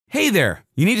Hey there,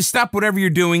 you need to stop whatever you're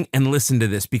doing and listen to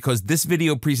this because this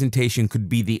video presentation could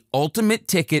be the ultimate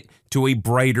ticket to a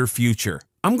brighter future.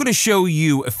 I'm going to show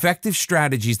you effective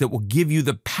strategies that will give you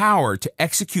the power to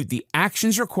execute the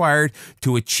actions required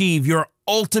to achieve your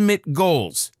ultimate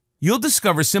goals. You'll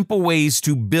discover simple ways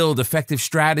to build effective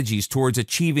strategies towards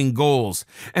achieving goals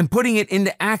and putting it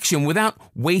into action without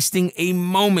wasting a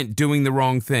moment doing the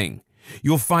wrong thing.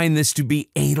 You'll find this to be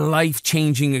a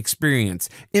life-changing experience.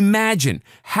 Imagine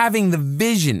having the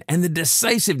vision and the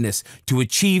decisiveness to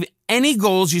achieve any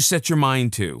goals you set your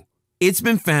mind to. It's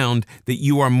been found that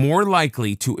you are more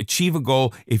likely to achieve a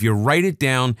goal if you write it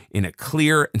down in a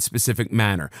clear and specific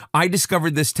manner. I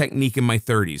discovered this technique in my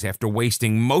 30s after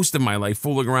wasting most of my life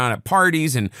fooling around at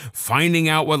parties and finding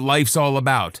out what life's all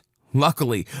about.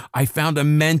 Luckily, I found a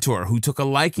mentor who took a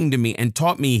liking to me and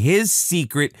taught me his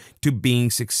secret to being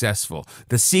successful.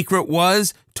 The secret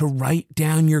was to write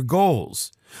down your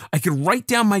goals. I could write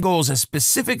down my goals as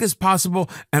specific as possible,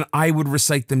 and I would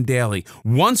recite them daily,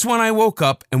 once when I woke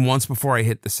up and once before I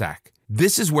hit the sack.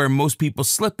 This is where most people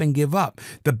slip and give up.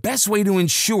 The best way to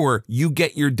ensure you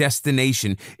get your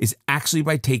destination is actually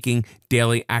by taking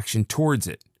daily action towards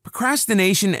it.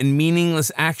 Procrastination and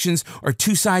meaningless actions are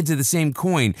two sides of the same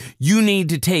coin. You need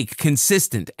to take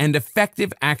consistent and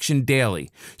effective action daily.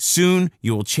 Soon,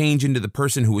 you will change into the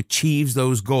person who achieves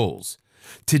those goals.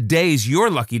 Today's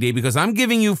your lucky day because I'm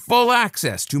giving you full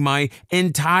access to my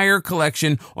entire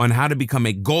collection on how to become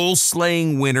a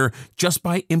goal-slaying winner just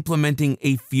by implementing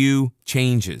a few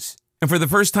changes. And for the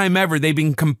first time ever, they've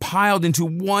been compiled into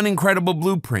one incredible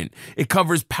blueprint. It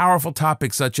covers powerful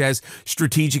topics such as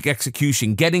strategic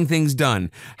execution, getting things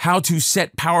done, how to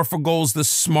set powerful goals the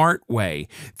smart way,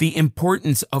 the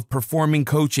importance of performing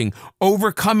coaching,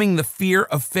 overcoming the fear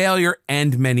of failure,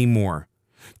 and many more.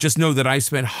 Just know that I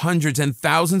spent hundreds and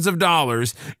thousands of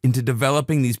dollars into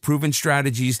developing these proven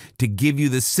strategies to give you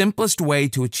the simplest way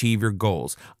to achieve your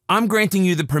goals. I'm granting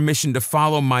you the permission to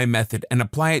follow my method and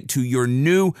apply it to your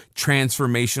new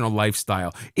transformational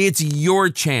lifestyle. It's your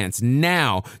chance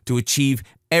now to achieve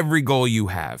every goal you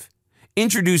have.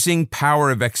 Introducing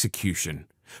Power of Execution.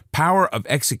 Power of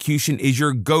Execution is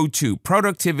your go-to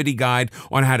productivity guide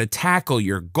on how to tackle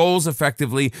your goals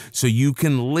effectively so you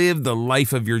can live the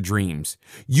life of your dreams.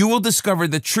 You will discover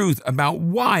the truth about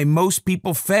why most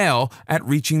people fail at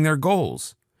reaching their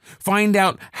goals. Find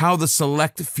out how the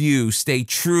select few stay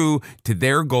true to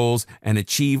their goals and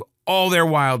achieve all their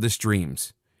wildest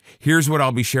dreams. Here's what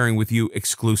I'll be sharing with you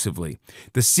exclusively.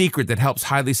 The secret that helps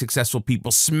highly successful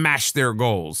people smash their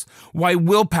goals. Why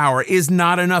willpower is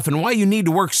not enough and why you need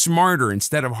to work smarter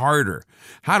instead of harder.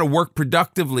 How to work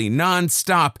productively,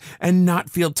 non-stop, and not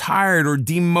feel tired or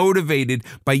demotivated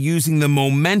by using the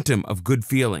momentum of good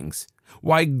feelings.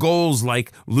 Why goals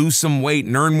like lose some weight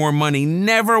and earn more money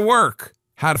never work.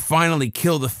 How to finally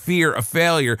kill the fear of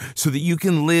failure so that you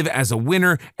can live as a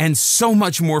winner, and so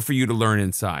much more for you to learn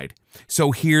inside.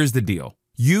 So here's the deal.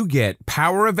 You get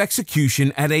Power of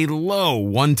Execution at a low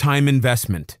one-time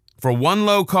investment. For one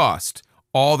low cost,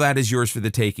 all that is yours for the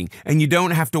taking, and you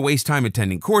don't have to waste time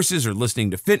attending courses or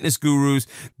listening to fitness gurus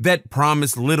that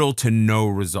promise little to no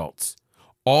results.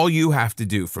 All you have to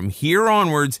do from here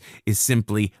onwards is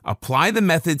simply apply the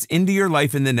methods into your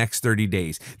life in the next 30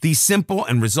 days. These simple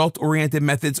and result-oriented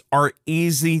methods are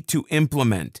easy to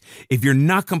implement. If you're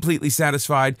not completely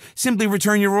satisfied, simply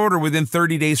return your order within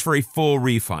 30 days for a full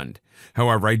refund.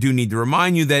 However, I do need to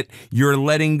remind you that you're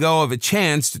letting go of a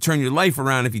chance to turn your life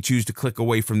around if you choose to click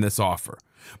away from this offer.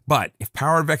 But if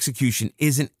Power of Execution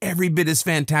isn't every bit as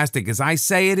fantastic as I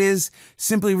say it is,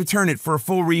 simply return it for a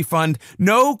full refund,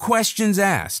 no questions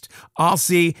asked. I'll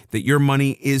see that your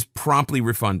money is promptly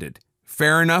refunded.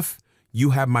 Fair enough? You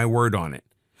have my word on it.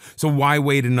 So why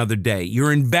wait another day?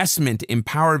 Your investment in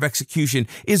Power of Execution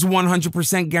is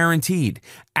 100% guaranteed.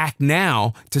 Act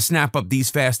now to snap up these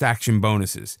fast action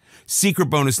bonuses. Secret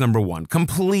bonus number 1,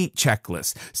 complete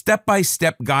checklist,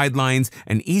 step-by-step guidelines,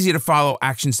 and easy to follow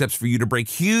action steps for you to break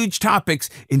huge topics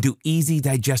into easy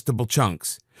digestible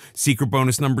chunks. Secret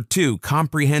bonus number 2,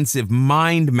 comprehensive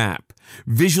mind map.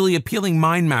 Visually appealing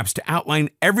mind maps to outline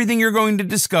everything you're going to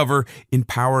discover in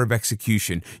Power of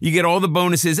Execution. You get all the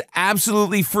bonuses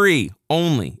absolutely free,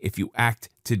 only if you act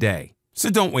today. So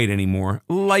don't wait anymore.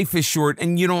 Life is short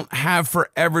and you don't have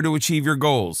forever to achieve your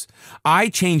goals. I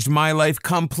changed my life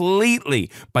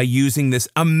completely by using this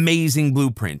amazing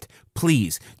blueprint.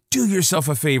 Please do yourself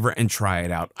a favor and try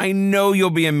it out. I know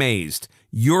you'll be amazed.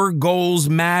 Your goals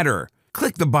matter.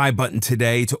 Click the buy button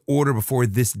today to order before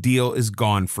this deal is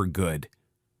gone for good.